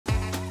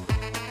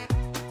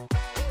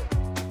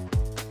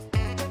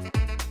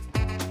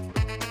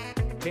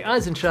Hey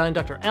Eyes and Shine,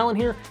 Dr. Allen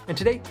here, and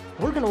today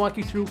we're going to walk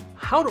you through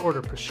how to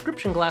order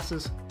prescription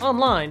glasses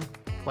online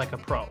like a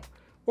pro.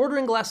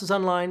 Ordering glasses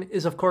online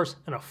is of course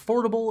an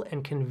affordable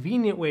and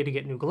convenient way to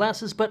get new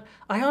glasses, but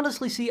I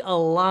honestly see a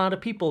lot of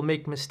people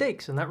make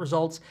mistakes, and that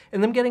results in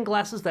them getting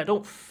glasses that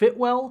don't fit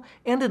well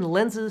and in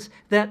lenses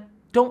that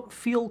don't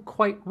feel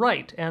quite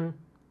right, and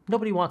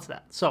nobody wants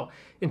that. So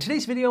in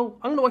today's video,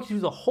 I'm going to walk you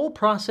through the whole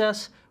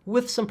process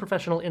with some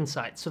professional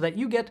insights so that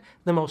you get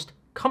the most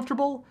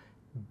comfortable,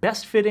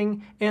 best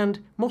fitting,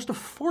 and most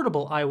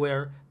affordable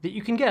eyewear that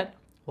you can get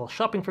while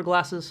shopping for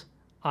glasses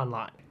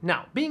online.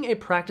 Now, being a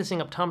practicing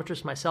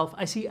optometrist myself,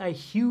 I see a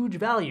huge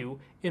value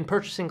in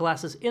purchasing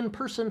glasses in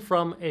person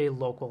from a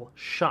local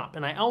shop,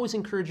 and I always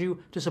encourage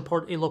you to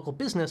support a local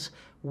business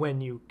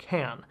when you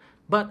can.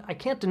 But I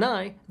can't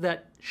deny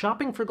that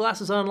shopping for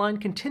glasses online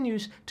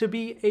continues to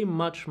be a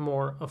much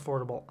more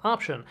affordable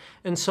option.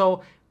 And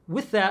so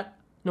with that,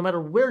 no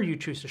matter where you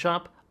choose to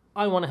shop,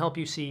 I want to help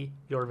you see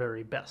your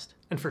very best.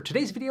 And for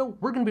today's video,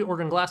 we're going to be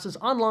ordering glasses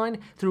online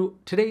through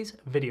today's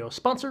video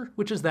sponsor,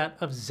 which is that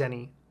of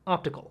Zenni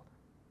Optical.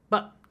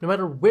 But no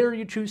matter where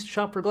you choose to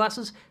shop for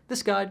glasses,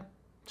 this guide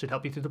should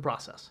help you through the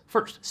process.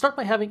 First, start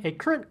by having a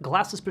current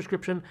glasses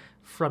prescription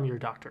from your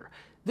doctor.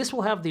 This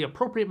will have the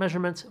appropriate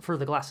measurements for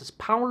the glasses'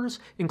 powers,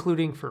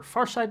 including for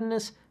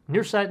farsightedness,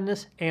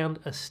 nearsightedness, and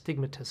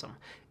astigmatism.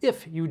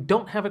 If you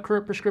don't have a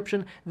current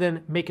prescription,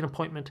 then make an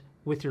appointment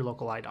with your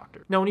local eye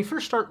doctor. Now, when you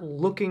first start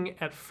looking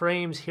at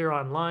frames here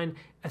online,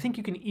 I think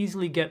you can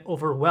easily get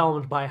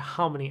overwhelmed by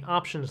how many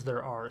options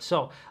there are.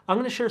 So I'm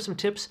going to share some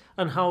tips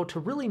on how to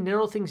really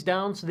narrow things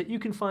down so that you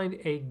can find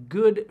a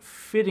good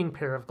fitting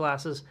pair of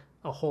glasses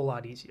a whole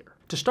lot easier.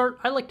 To start,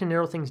 I like to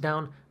narrow things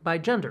down by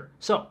gender.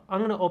 So I'm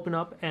going to open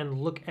up and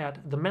look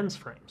at the men's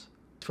frames.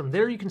 From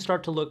there, you can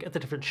start to look at the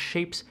different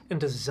shapes and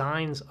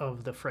designs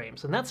of the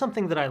frames. And that's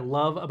something that I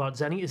love about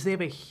Zenni, is they have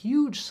a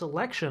huge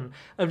selection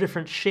of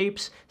different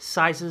shapes,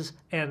 sizes,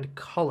 and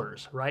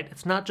colors, right?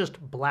 It's not just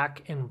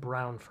black and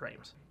brown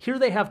frames. Here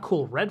they have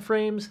cool red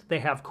frames, they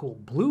have cool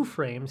blue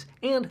frames,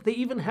 and they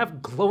even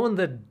have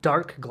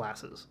glow-in-the-dark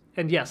glasses.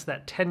 And yes,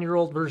 that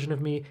 10-year-old version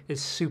of me is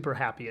super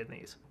happy in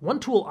these. One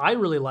tool I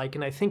really like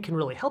and I think can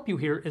really help you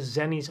here is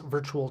Zenni's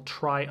virtual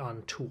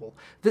try-on tool.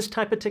 This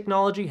type of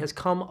technology has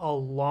come a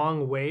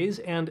long ways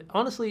and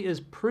honestly is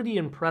pretty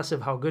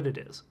impressive how good it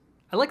is.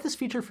 I like this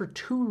feature for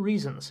two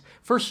reasons.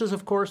 First is,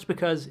 of course,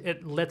 because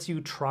it lets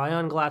you try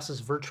on glasses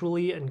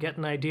virtually and get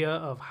an idea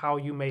of how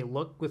you may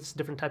look with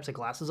different types of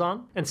glasses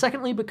on. And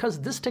secondly,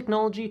 because this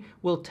technology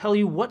will tell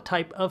you what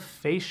type of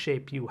face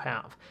shape you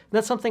have. And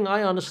that's something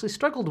I honestly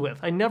struggled with.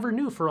 I never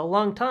knew for a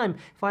long time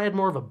if I had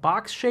more of a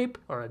box shape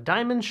or a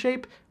diamond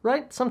shape,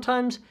 right?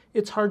 Sometimes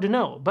it's hard to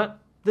know,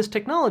 but this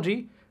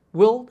technology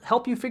will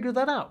help you figure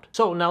that out.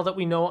 So now that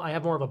we know I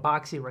have more of a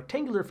boxy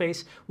rectangular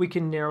face, we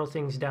can narrow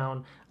things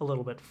down a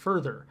little bit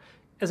further.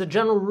 As a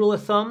general rule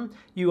of thumb,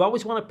 you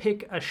always want to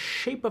pick a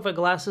shape of a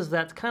glasses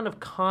that's kind of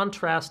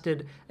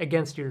contrasted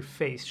against your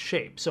face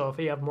shape. So if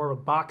you have more of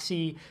a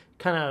boxy,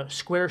 kind of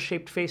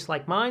square-shaped face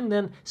like mine,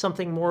 then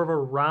something more of a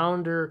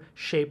rounder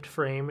shaped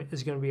frame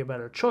is going to be a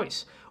better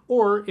choice.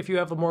 Or if you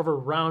have a more of a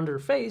rounder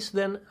face,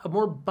 then a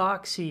more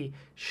boxy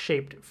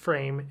shaped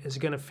frame is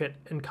going to fit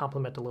and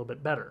complement a little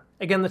bit better.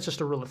 Again, that's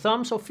just a rule of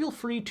thumb, so feel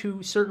free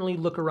to certainly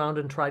look around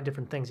and try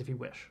different things if you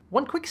wish.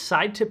 One quick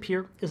side tip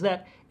here is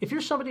that if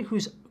you're somebody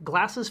whose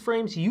glasses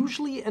frames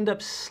usually end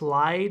up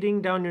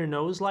sliding down your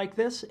nose like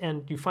this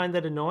and you find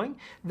that annoying,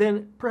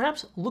 then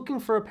perhaps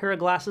looking for a pair of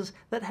glasses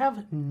that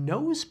have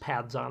nose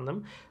pads on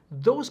them,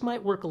 those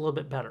might work a little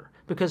bit better,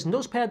 because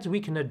nose pads we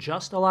can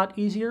adjust a lot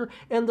easier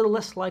and they're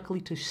less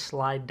likely to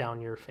slide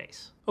down your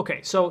face.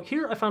 Okay, so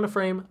here I found a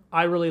frame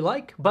I really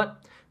like,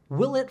 but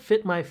will it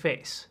fit my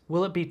face?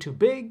 Will it be too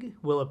big?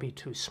 Will it be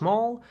too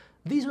small?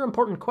 These are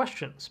important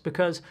questions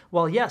because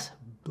while yes,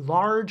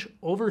 large,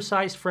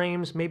 oversized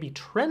frames may be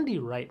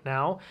trendy right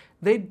now,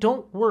 they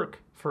don't work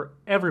for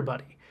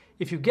everybody.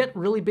 If you get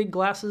really big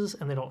glasses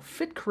and they don't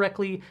fit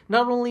correctly,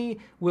 not only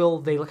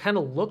will they kind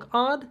of look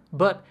odd,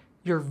 but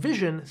your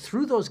vision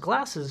through those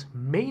glasses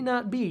may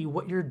not be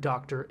what your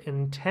doctor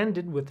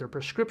intended with their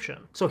prescription.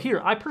 So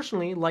here, I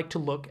personally like to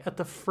look at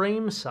the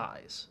frame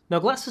size. Now,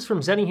 glasses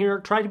from Zenni here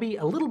try to be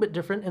a little bit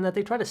different in that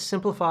they try to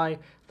simplify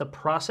the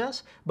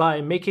process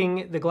by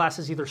making the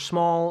glasses either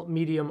small,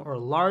 medium, or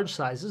large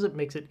sizes. It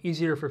makes it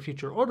easier for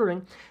future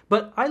ordering,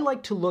 but I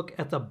like to look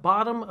at the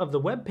bottom of the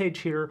web page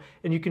here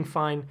and you can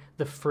find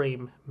the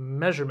frame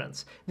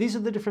measurements. These are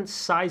the different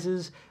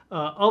sizes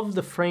of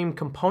the frame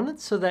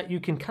components so that you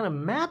can kind of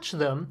match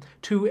them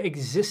to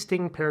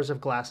existing pairs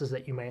of glasses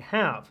that you may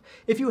have.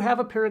 If you have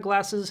a pair of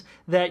glasses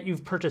that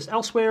you've purchased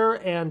elsewhere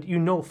and you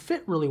know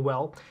fit really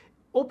well,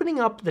 opening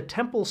up the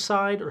temple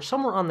side or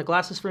somewhere on the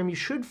glasses frame, you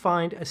should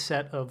find a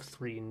set of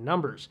 3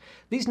 numbers.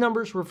 These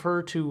numbers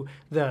refer to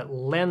the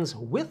lens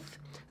width,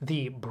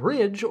 the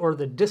bridge or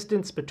the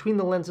distance between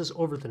the lenses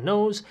over the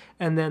nose,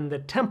 and then the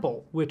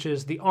temple, which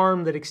is the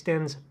arm that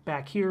extends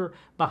back here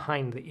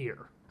behind the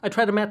ear. I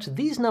try to match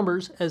these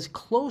numbers as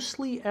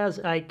closely as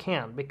I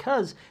can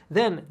because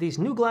then these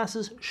new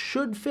glasses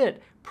should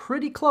fit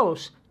pretty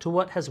close to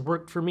what has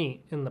worked for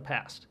me in the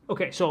past.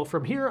 Okay, so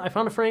from here I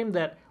found a frame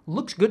that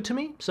looks good to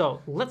me,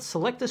 so let's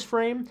select this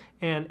frame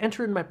and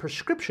enter in my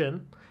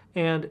prescription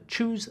and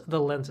choose the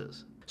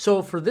lenses.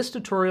 So for this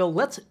tutorial,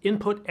 let's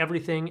input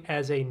everything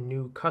as a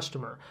new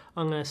customer.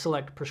 I'm going to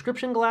select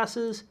prescription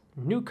glasses,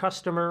 new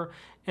customer,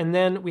 and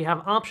then we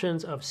have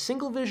options of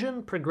single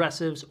vision,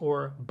 progressives,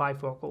 or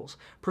bifocals.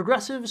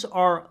 Progressives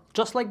are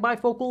just like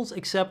bifocals,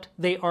 except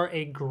they are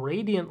a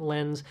gradient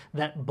lens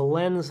that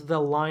blends the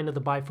line of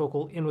the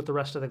bifocal in with the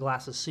rest of the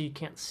glasses so you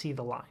can't see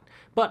the line.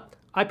 But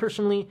I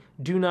personally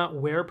do not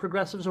wear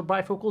progressives or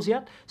bifocals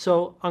yet,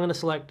 so I'm going to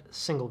select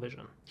single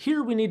vision.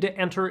 Here we need to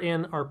enter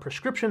in our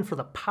prescription for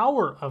the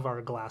power of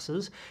our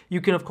glasses.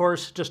 You can, of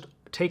course, just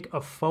take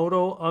a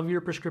photo of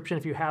your prescription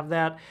if you have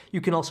that. You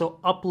can also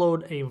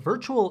upload a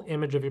virtual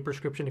image of your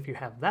prescription if you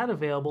have that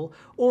available,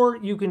 or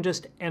you can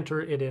just enter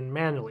it in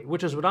manually,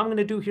 which is what I'm going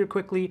to do here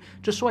quickly,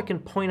 just so I can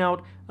point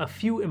out a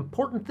few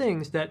important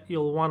things that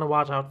you'll want to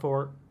watch out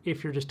for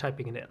if you're just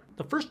typing it in.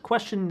 The first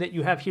question that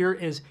you have here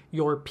is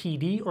your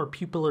PD, or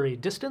pupillary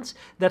distance.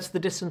 That's the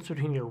distance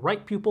between your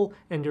right pupil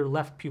and your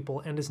left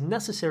pupil and is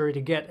necessary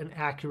to get an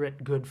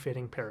accurate,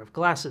 good-fitting pair of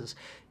glasses.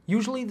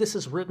 Usually this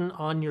is written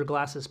on your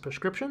glasses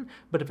prescription,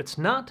 but if it's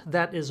not,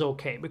 that is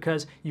okay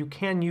because you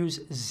can use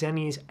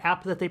Zenni's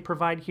app that they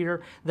provide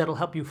here that'll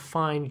help you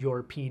find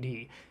your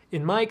PD.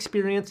 In my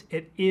experience,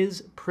 it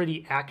is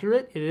pretty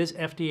accurate. It is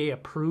FDA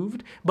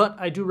approved, but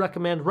I do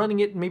recommend running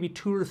it maybe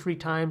 2 or 3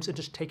 times and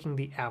just taking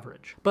the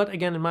average. But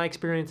again, in my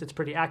experience, it's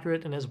pretty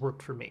accurate and has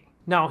worked for me.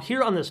 Now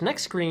here on this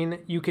next screen,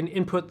 you can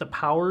input the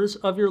powers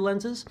of your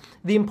lenses.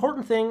 The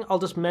important thing I'll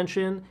just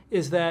mention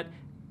is that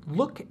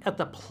look at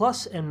the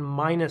plus and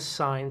minus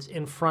signs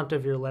in front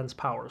of your lens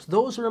powers.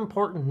 Those are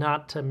important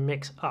not to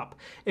mix up.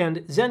 And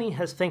Zenni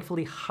has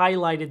thankfully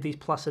highlighted these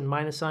plus and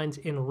minus signs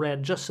in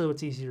red just so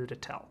it's easier to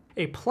tell.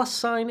 A plus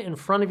sign in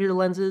front of your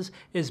lenses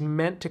is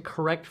meant to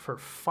correct for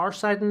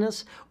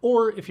farsightedness,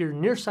 or if you're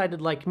nearsighted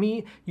like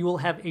me, you will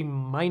have a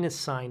minus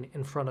sign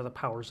in front of the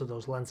powers of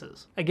those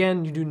lenses.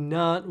 Again, you do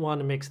not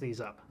want to mix these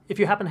up. If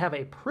you happen to have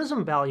a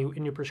prism value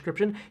in your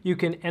prescription, you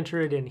can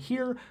enter it in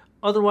here.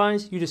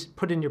 Otherwise, you just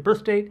put in your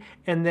birth date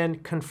and then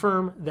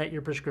confirm that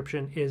your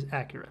prescription is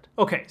accurate.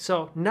 Okay,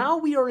 so now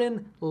we are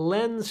in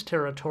lens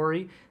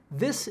territory.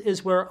 This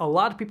is where a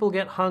lot of people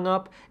get hung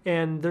up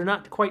and they're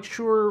not quite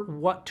sure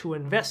what to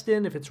invest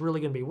in, if it's really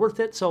going to be worth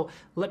it. So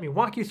let me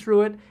walk you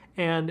through it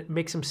and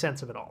make some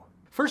sense of it all.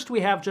 First, we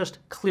have just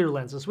clear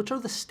lenses, which are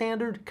the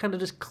standard kind of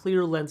just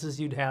clear lenses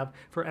you'd have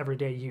for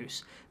everyday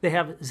use. They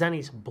have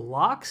Zenni's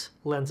Blocks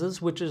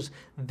lenses, which is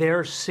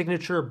their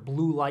signature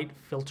blue light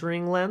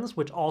filtering lens,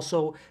 which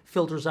also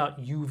filters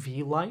out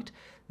UV light.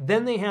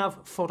 Then they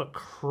have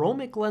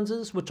photochromic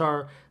lenses, which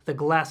are the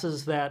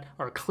glasses that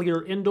are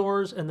clear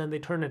indoors and then they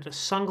turn into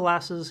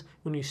sunglasses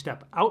when you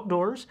step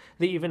outdoors.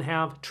 They even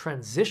have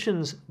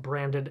Transitions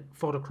branded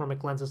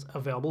photochromic lenses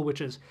available, which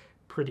is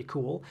pretty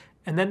cool.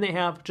 And then they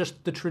have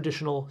just the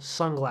traditional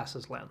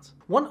sunglasses lens.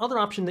 One other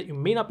option that you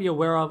may not be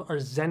aware of are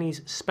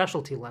Zenni's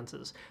specialty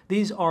lenses.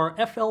 These are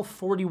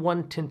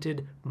FL41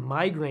 tinted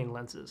migraine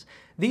lenses.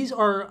 These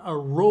are a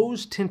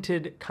rose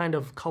tinted kind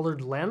of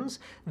colored lens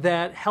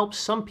that helps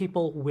some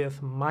people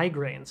with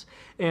migraines.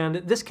 And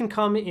this can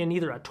come in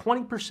either a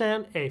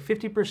 20%, a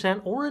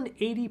 50%, or an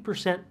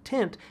 80%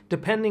 tint,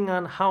 depending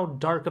on how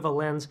dark of a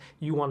lens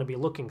you want to be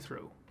looking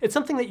through. It's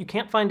something that you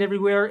can't find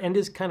everywhere and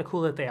is kind of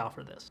cool that they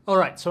offer this. All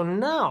right, so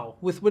now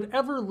with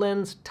whatever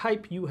lens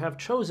type you have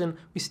chosen,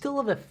 we still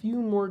have a few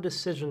more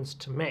decisions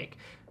to make.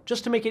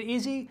 Just to make it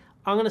easy,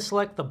 I'm going to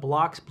select the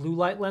Blocks blue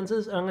light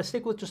lenses and I'm going to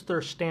stick with just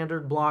their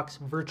standard Blocks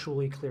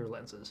virtually clear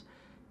lenses.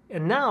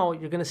 And now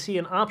you're going to see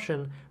an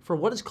option for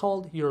what is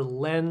called your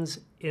lens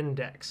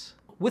index.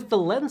 With the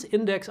lens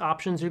index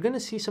options, you're going to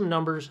see some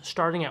numbers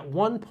starting at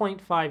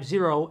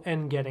 1.50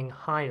 and getting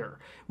higher.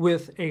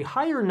 With a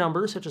higher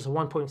number, such as a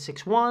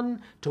 1.61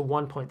 to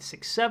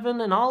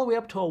 1.67 and all the way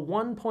up to a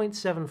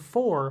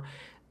 1.74,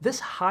 this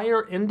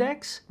higher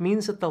index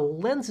means that the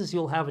lenses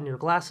you'll have in your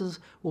glasses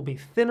will be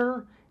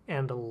thinner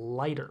and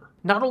lighter.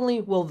 Not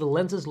only will the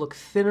lenses look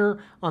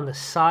thinner on the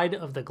side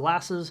of the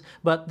glasses,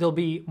 but they'll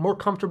be more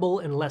comfortable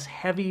and less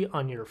heavy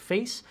on your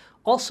face.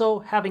 Also,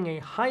 having a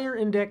higher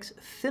index,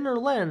 thinner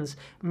lens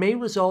may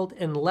result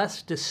in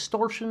less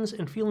distortions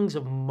and feelings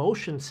of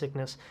motion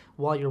sickness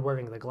while you're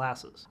wearing the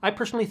glasses. I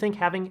personally think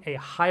having a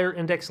higher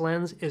index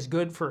lens is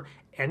good for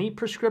any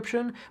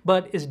prescription,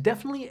 but is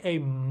definitely a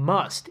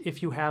must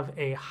if you have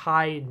a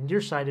high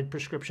nearsighted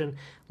prescription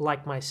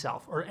like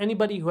myself, or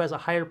anybody who has a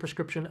higher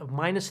prescription of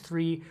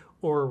 -3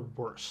 or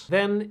worse.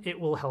 Then it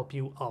will help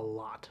you a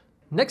lot.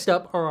 Next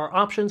up are our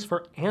options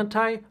for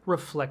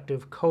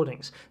anti-reflective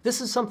coatings.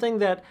 This is something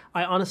that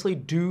I honestly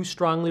do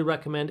strongly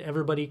recommend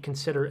everybody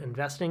consider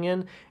investing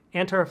in.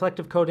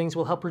 Anti-reflective coatings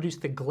will help reduce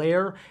the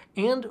glare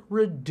and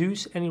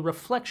reduce any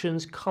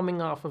reflections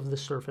coming off of the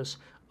surface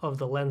of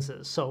the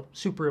lenses, so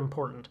super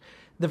important.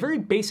 The very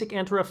basic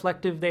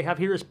anti-reflective they have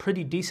here is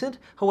pretty decent.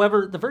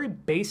 However, the very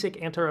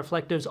basic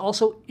anti-reflectives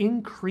also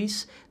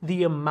increase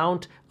the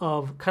amount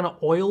of kind of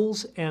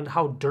oils and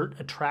how dirt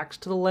attracts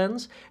to the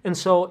lens. And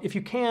so if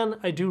you can,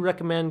 I do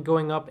recommend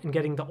going up and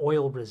getting the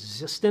oil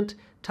resistant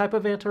type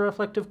of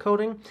anti-reflective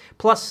coating.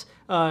 Plus,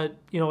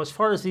 as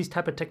far as these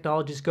type of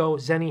technologies go,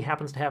 Zenni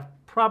happens to have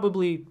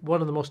probably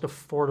one of the most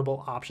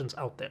affordable options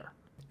out there.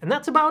 And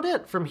that's about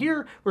it. From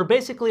here, we're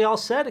basically all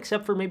set,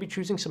 except for maybe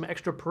choosing some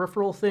extra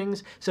peripheral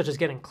things, such as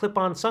getting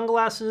clip-on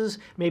sunglasses,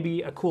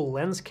 maybe a cool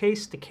lens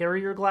case to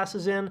carry your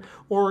glasses in,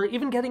 or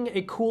even getting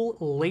a cool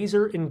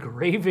laser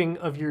engraving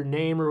of your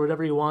name or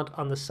whatever you want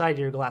on the side of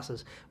your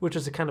glasses, which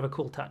is a kind of a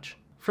cool touch.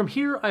 From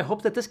here, I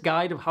hope that this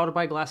guide of how to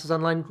buy glasses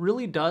online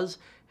really does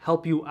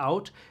help you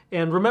out.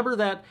 And remember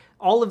that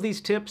all of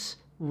these tips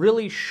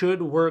really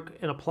should work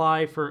and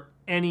apply for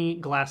any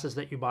glasses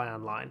that you buy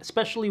online,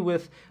 especially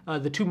with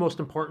the two most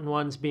important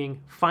ones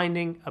being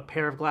finding a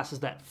pair of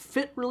glasses that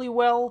fit really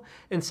well,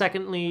 and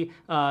secondly,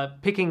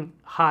 picking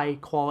high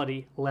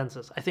quality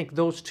lenses. I think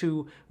those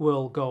two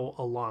will go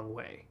a long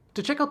way.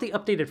 To check out the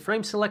updated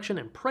frame selection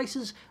and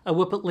prices, I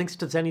will put links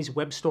to Zenni's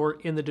web store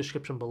in the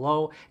description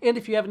below. And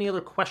if you have any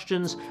other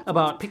questions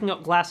about picking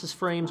up glasses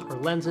frames or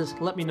lenses,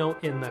 let me know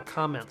in the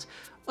comments.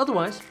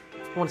 Otherwise,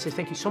 I want to say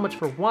thank you so much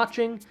for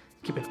watching.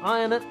 Keep an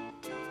eye on it,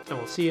 and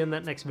we'll see you in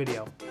that next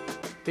video.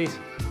 Peace.